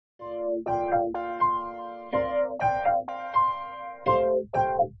Godlike.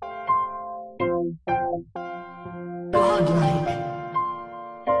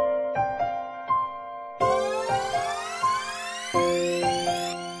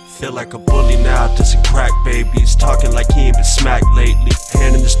 Feel like a bully now, dissing crack babies, talking like he ain't been smacked lately.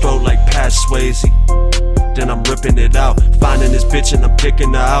 Hand in his throat like Pat Swayze. Then I'm ripping it out, finding this bitch and I'm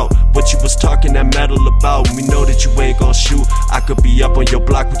picking her out. What you was talking that metal about? We know that you ain't gon' shoot. I could be up on your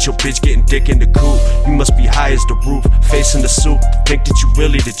block with your bitch getting dick in the coop. You must be high as the roof, facing the soup. Think that you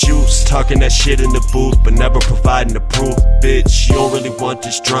really the juice, talking that shit in the booth, but never providing the proof. Bitch, you don't really want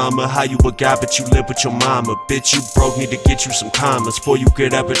this drama. How you a guy but you live with your mama? Bitch, you broke me to get you some commas. Before you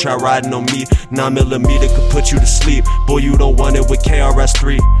could ever try riding on me, 9mm could put you to sleep. Boy, you don't want it with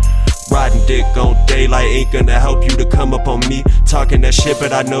KRS-3. Riding dick on daylight ain't gonna help you to come up on me. Talking that shit,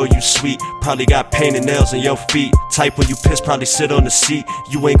 but I know you sweet. Probably got painted nails in your feet. Type when you piss, probably sit on the seat.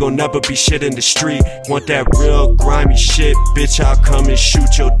 You ain't gon' never be shit in the street. Want that real grimy shit? Bitch, I'll come and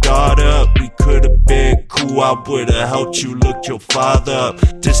shoot your daughter up. We could've been cool, I would've helped you look your father up.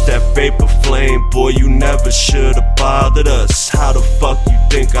 This that vapor flame, boy, you never should've bothered us. How the fuck you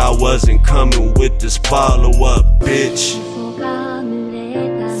think I wasn't coming with this follow-up, bitch?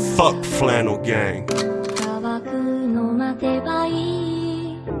 Fuck Flannel Gang.